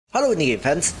Hello indie game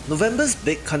fans, November's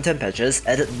big content patches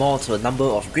added more to a number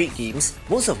of great games,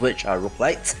 most of which are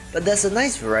roguelites, but there's a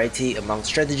nice variety among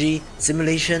strategy,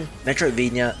 simulation,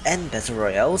 Metroidvania and Battle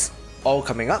Royales, all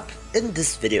coming up in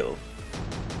this video.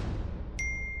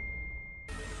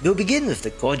 We'll begin with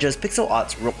the gorgeous pixel art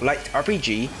roguelite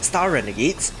RPG Star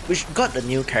Renegades, which got a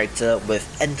new character with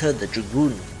Enter the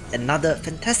Dragoon, another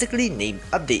fantastically named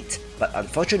update, but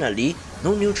unfortunately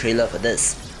no new trailer for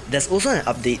this. There's also an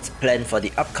update planned for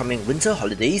the upcoming winter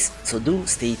holidays, so do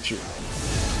stay tuned.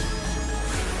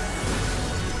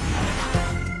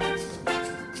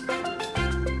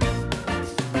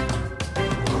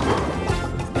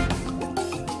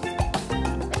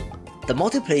 The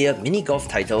multiplayer mini-golf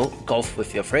title, Golf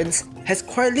with Your Friends, has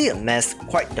quietly amassed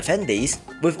quite the fan base,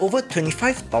 with over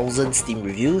 25,000 Steam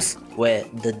reviews, where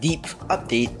the Deep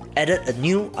update added a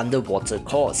new underwater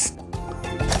course.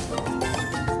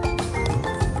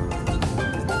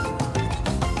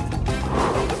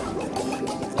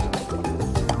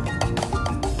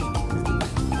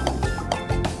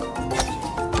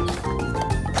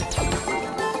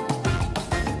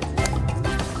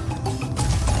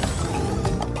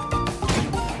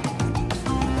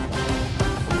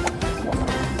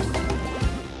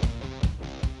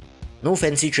 No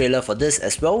fancy trailer for this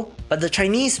as well, but the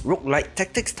Chinese roguelite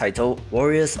tactics title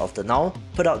Warriors of the Now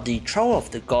put out the Trial of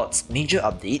the Gods major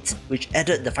update, which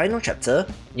added the final chapter,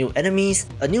 new enemies,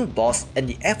 a new boss and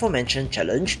the aforementioned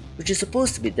challenge, which is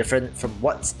supposed to be different from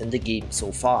what's in the game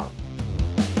so far.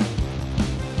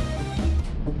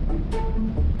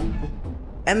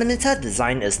 Amanita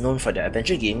Design is known for their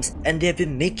adventure games, and they have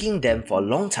been making them for a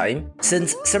long time,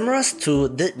 since Samura's 2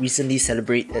 did recently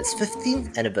celebrate its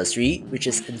 15th anniversary, which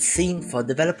is insane for a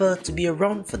developer to be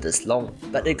around for this long.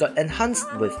 But it got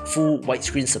enhanced with full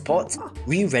widescreen support,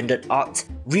 re-rendered art,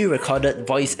 re-recorded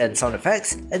voice and sound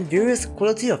effects, and various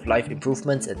quality of life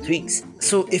improvements and tweaks.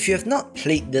 So if you have not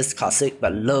played this classic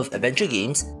but love adventure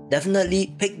games,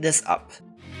 definitely pick this up.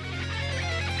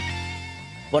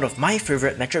 One of my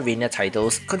favourite Metroidvania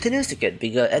titles continues to get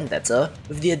bigger and better,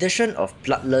 with the addition of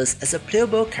Bloodless as a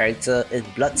playable character in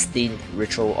Bloodstained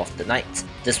Ritual of the Night.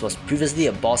 This was previously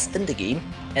a boss in the game,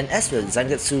 and as with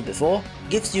Zangetsu before,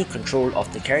 gives you control of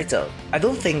the character. I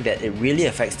don't think that it really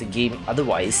affects the game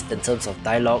otherwise in terms of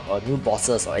dialogue or new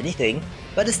bosses or anything,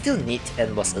 but it's still neat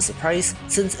and was a surprise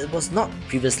since it was not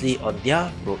previously on their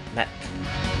roadmap.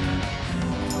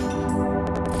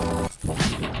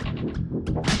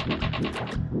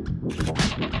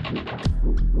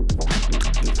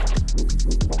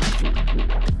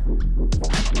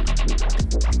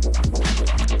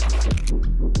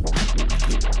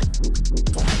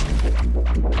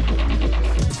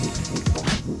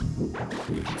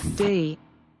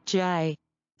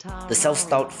 The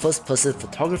self-styled first-person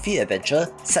photography adventure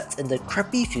set in the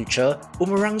crappy future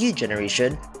Umurangi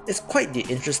generation is quite the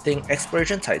interesting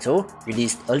exploration title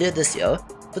released earlier this year,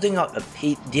 putting out a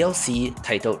paid DLC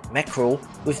titled Macro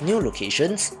with new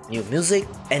locations, new music,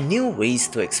 and new ways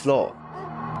to explore.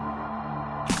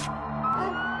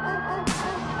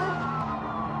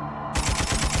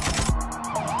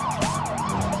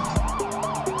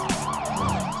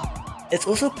 It's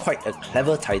also quite a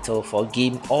clever title for a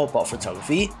game all about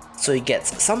photography, so it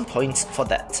gets some points for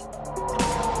that.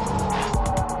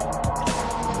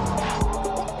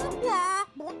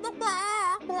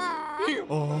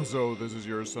 Oh, so this is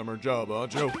your summer job, huh,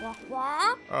 Joe?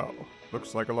 Oh,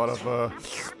 looks like a lot of,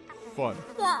 fun.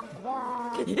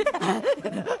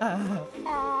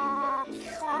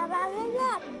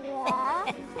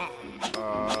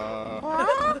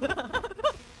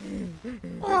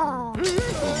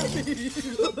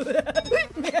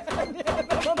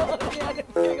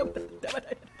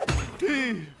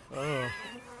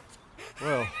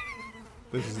 Well,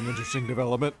 this is an interesting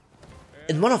development.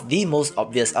 In one of the most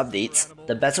obvious updates,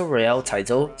 the Battle Royale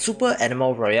title Super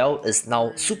Animal Royale is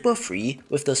now super free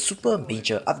with the Super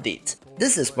Major update.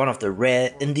 This is one of the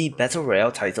rare indie Battle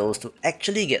Royale titles to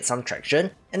actually get some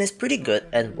traction and is pretty good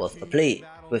and worth a play,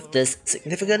 with this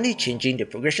significantly changing the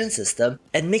progression system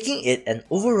and making it an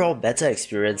overall better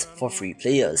experience for free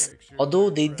players, although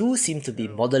they do seem to be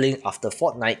modelling after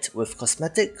Fortnite with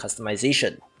cosmetic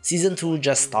customization. Season 2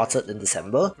 just started in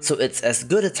December, so it's as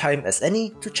good a time as any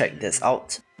to check this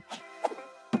out.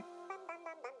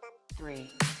 3,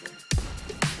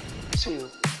 2,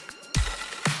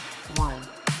 1,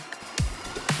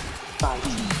 fight.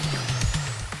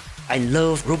 I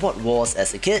loved Robot Wars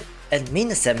as a kid, and Main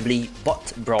Assembly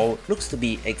Bot Brawl looks to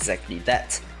be exactly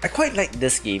that. I quite like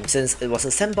this game since it was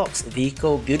a sandbox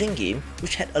vehicle building game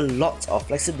which had a lot of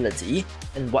flexibility,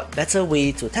 and what better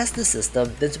way to test the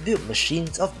system than to build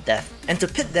machines of death and to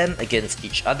pit them against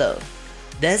each other.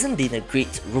 There hasn't been a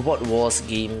great Robot Wars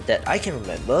game that I can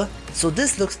remember, so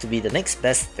this looks to be the next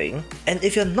best thing, and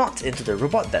if you're not into the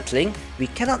robot battling, we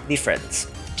cannot be friends.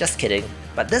 Just kidding.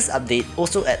 But this update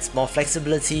also adds more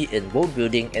flexibility in world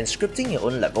building and scripting your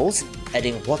own levels,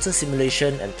 adding water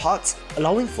simulation and parks,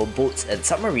 allowing for boats and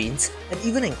submarines, and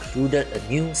even included a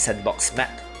new sandbox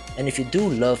map. And if you do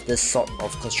love this sort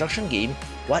of construction game,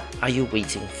 what are you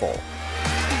waiting for?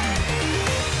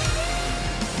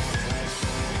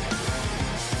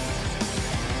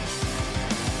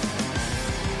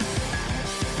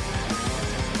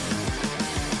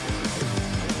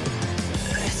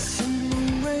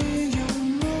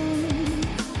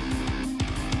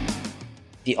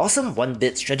 The awesome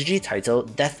 1-bit strategy title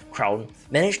Death Crown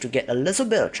managed to get a little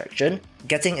bit of traction,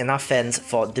 getting enough fans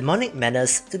for Demonic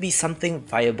Menace to be something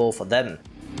viable for them.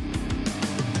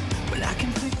 Well, I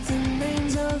can pick the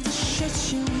names of the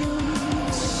shit you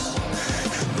lose.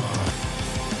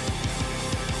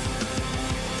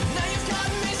 Now you've got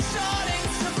me starting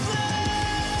to play.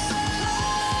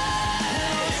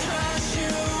 I'll trust you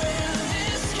in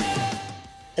this game.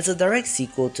 It's a direct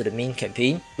sequel to the main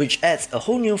campaign, which adds a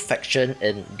whole new faction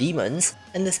in Demons,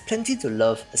 and there's plenty to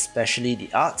love, especially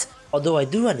the art, although I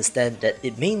do understand that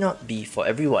it may not be for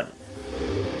everyone.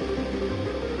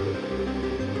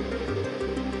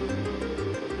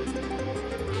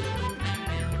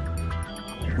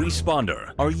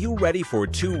 Responder, are you ready for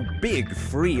 2 big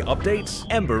free updates?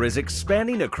 Ember is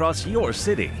expanding across your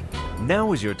city.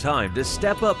 Now is your time to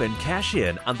step up and cash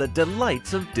in on the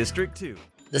delights of District 2.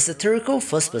 The satirical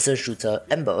first-person shooter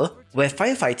Ember, where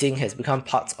firefighting has become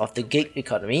part of the gig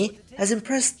economy, has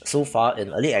impressed so far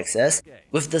in early access,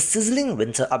 with the sizzling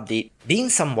winter update being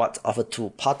somewhat of a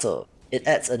two-parter. It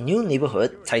adds a new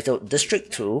neighborhood titled District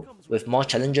 2, with more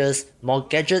challenges, more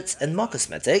gadgets and more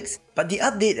cosmetics, but the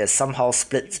update is somehow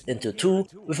split into 2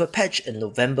 with a patch in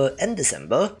November and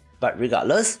December, but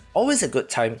regardless, always a good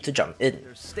time to jump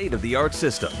in. State-of-the-art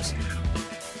systems.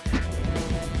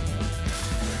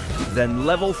 Then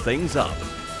level things up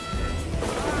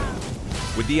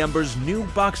with the Ember's new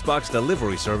Box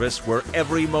delivery service where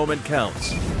every moment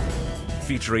counts,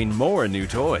 featuring more new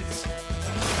toys.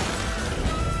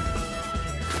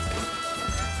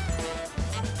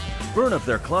 Burn up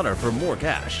their clutter for more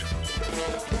cash.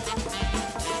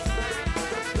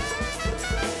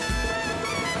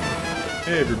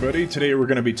 Hey everybody, today we're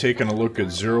going to be taking a look at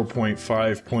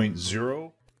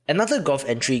 0.5.0. Another golf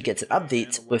entry gets an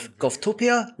update with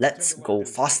Golftopia Let's Go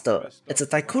Faster. It's a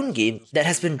tycoon game that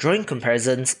has been drawing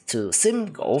comparisons to Sim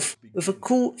Golf with a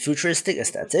cool futuristic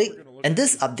aesthetic, and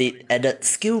this update added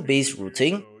skill-based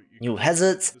routing, new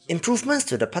hazards, improvements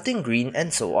to the putting green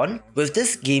and so on, with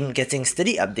this game getting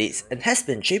steady updates and has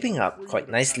been shaping up quite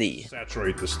nicely.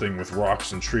 Saturate this thing with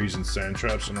rocks and trees and sand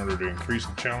traps in order to increase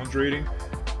the challenge rating.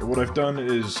 But what I've done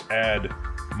is add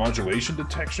modulation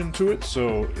detection to it,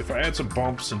 so if I add some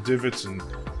bumps and divots and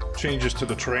changes to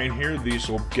the terrain here, these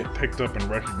will get picked up and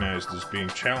recognized as being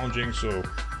challenging, so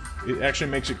it actually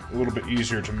makes it a little bit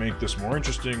easier to make this more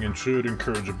interesting and should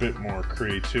encourage a bit more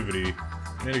creativity.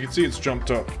 And you can see it's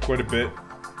jumped up quite a bit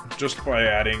just by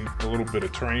adding a little bit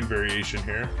of terrain variation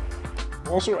here.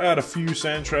 I'll also add a few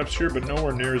sand traps here, but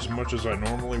nowhere near as much as I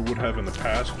normally would have in the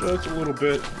past, just a little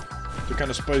bit to kind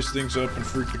of spice things up and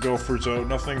freak the golfers out,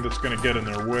 nothing that's going to get in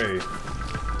their way.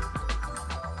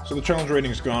 So the challenge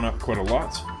rating's gone up quite a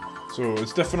lot, so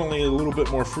it's definitely a little bit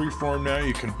more freeform now.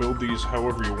 You can build these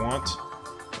however you want.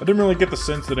 I didn't really get the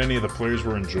sense that any of the players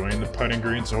were enjoying the putting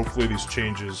green, so hopefully these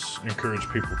changes encourage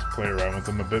people to play around with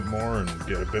them a bit more and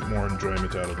get a bit more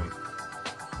enjoyment out of them.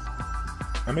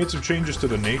 I made some changes to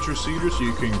the nature seeder so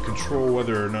you can control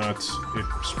whether or not it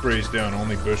sprays down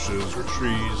only bushes or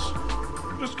trees.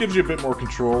 Just gives you a bit more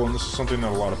control, and this is something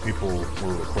that a lot of people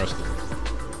were requesting.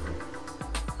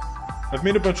 I've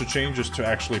made a bunch of changes to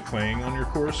actually playing on your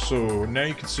course, so now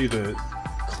you can see the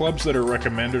clubs that are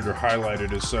recommended are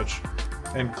highlighted as such,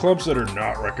 and clubs that are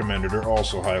not recommended are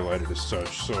also highlighted as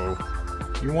such. So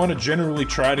you want to generally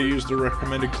try to use the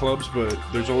recommended clubs, but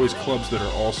there's always clubs that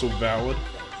are also valid.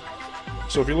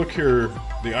 So if you look here,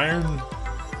 the iron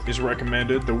is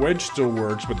recommended, the wedge still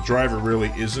works, but the driver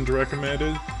really isn't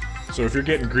recommended. So if you're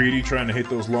getting greedy trying to hit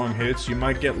those long hits, you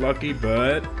might get lucky,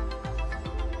 but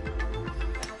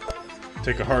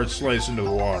take a hard slice into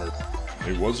the water.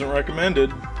 It wasn't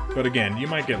recommended, but again, you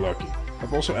might get lucky.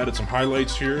 I've also added some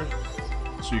highlights here,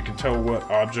 so you can tell what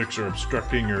objects are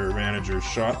obstructing your manager's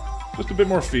shot. Just a bit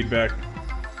more feedback.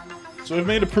 So I've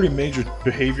made a pretty major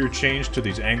behavior change to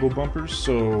these angle bumpers,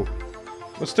 so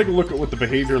let's take a look at what the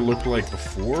behavior looked like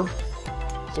before.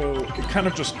 So it kind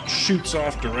of just shoots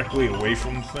off directly away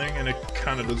from the thing, and it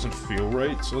kind of doesn't feel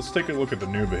right. So let's take a look at the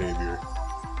new behavior.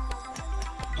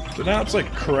 So now it's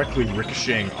like correctly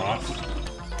ricocheting off.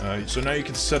 So now you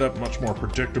can set up much more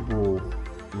predictable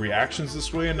reactions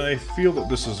this way, and I feel that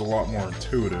this is a lot more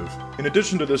intuitive. In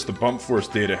addition to this, the bump force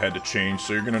data had to change,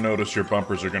 so you're going to notice your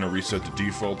bumpers are going to reset to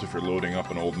default if you're loading up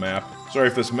an old map. Sorry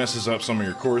if this messes up some of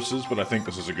your courses, but I think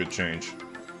this is a good change.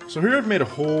 So here I've made a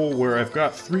hole where I've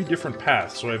got 3 different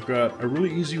paths. So I've got a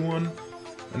really easy one,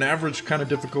 an average kind of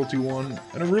difficulty one,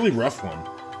 and a really rough one.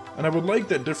 And I would like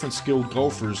that different skilled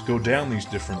golfers go down these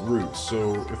different routes.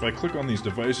 So if I click on these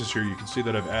devices here, you can see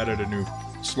that I've added a new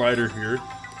slider here,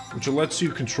 which lets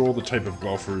you control the type of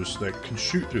golfers that can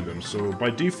shoot through them. So by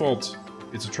default,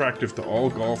 it's attractive to all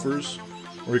golfers,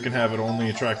 or you can have it only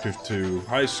attractive to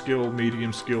high skill,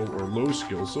 medium skill, or low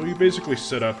skill. So you basically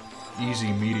set up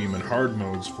easy, medium, and hard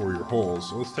modes for your holes.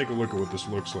 So let's take a look at what this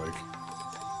looks like.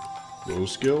 Low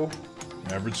skill,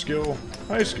 average skill,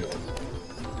 high skill.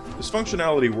 This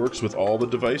functionality works with all the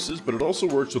devices, but it also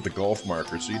works with the golf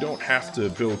marker, so you don't have to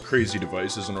build crazy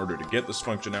devices in order to get this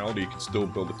functionality. You can still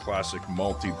build a classic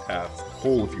multi-path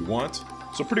hole if you want.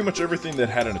 So pretty much everything that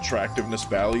had an attractiveness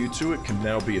value to it can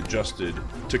now be adjusted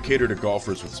to cater to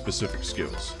golfers with specific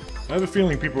skills. I have a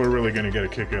feeling people are really going to get a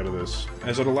kick out of this,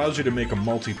 as it allows you to make a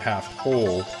multi-path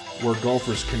hole where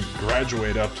golfers can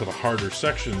graduate up to the harder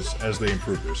sections as they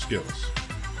improve their skills.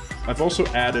 I've also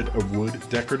added a wood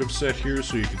decorative set here,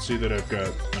 so you can see that I've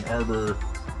got an arbor,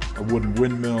 a wooden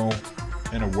windmill,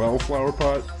 and a well flower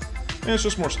pot, and it's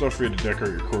just more stuff for you to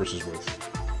decorate your courses with.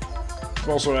 I've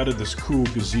also added this cool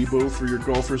gazebo for your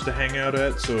golfers to hang out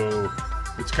at, so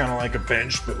it's kind of like a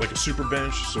bench, but like a super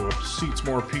bench, so it seats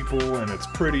more people, and it's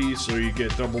pretty, so you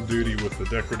get double duty with the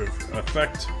decorative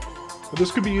effect. But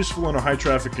this could be useful in a high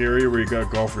traffic area where you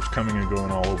got golfers coming and going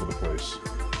all over the place.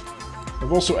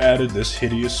 I've also added this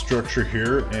hideous structure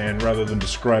here, and rather than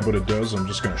describe what it does, I'm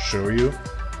just going to show you.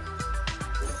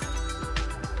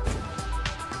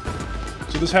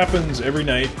 So this happens every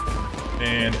night,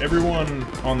 and everyone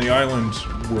on the island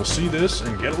will see this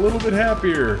and get a little bit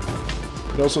happier.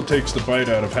 It also takes the bite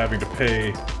out of having to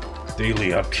pay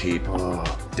daily upkeep. Oh,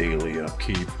 daily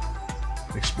upkeep.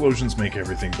 Explosions make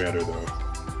everything better though.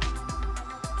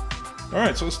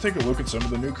 Alright, so let's take a look at some of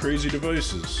the new crazy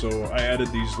devices. So I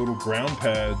added these little ground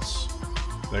pads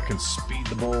that can speed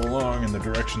the ball along in the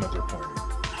direction that they're pointing.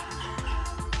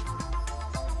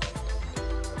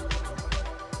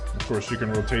 Of course, you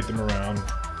can rotate them around.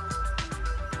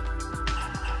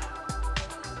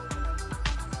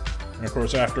 And of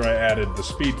course, after I added the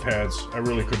speed pads, I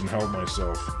really couldn't help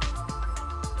myself.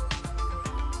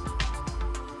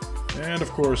 And of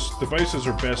course, devices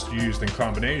are best used in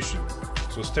combination.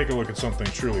 So let's take a look at something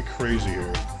truly crazy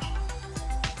here.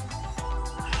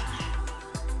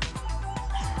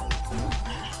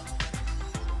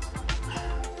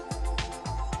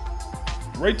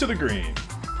 Right to the green.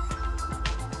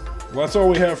 Well, that's all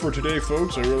we have for today,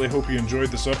 folks. I really hope you enjoyed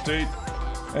this update.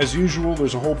 As usual,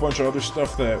 there's a whole bunch of other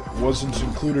stuff that wasn't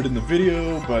included in the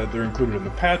video, but they're included in the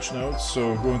patch notes,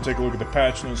 so go and take a look at the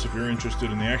patch notes if you're interested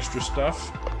in the extra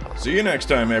stuff. See you next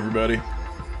time, everybody.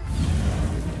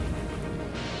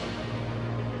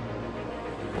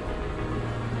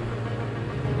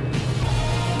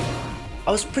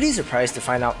 I was pretty surprised to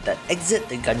find out that Exit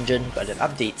the Gungeon got an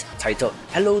update titled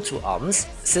Hello to Arms,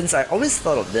 since I always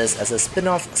thought of this as a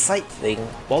spin-off side thing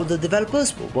while the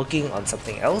developers were working on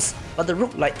something else, but the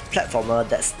roguelike platformer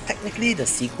that's technically the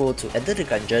sequel to Enter the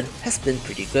Gungeon has been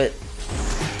pretty good.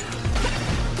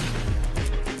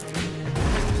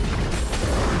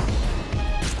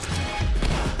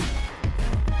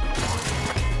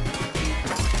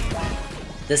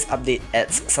 This update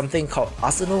adds something called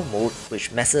Arsenal Mode,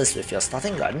 which messes with your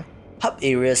starting gun, hub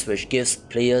areas which gives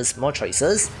players more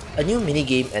choices, a new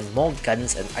minigame and more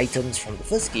guns and items from the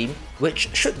first game,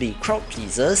 which should be crowd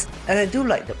pleasers, and I do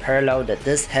like the parallel that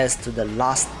this has to the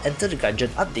last Enter the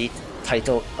Gungeon update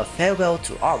titled A Farewell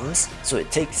to Arms, so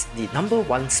it takes the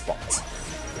 #1 spot.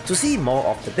 To see more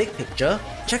of the big picture,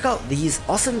 check out these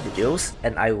awesome videos,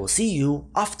 and I will see you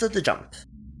after the jump.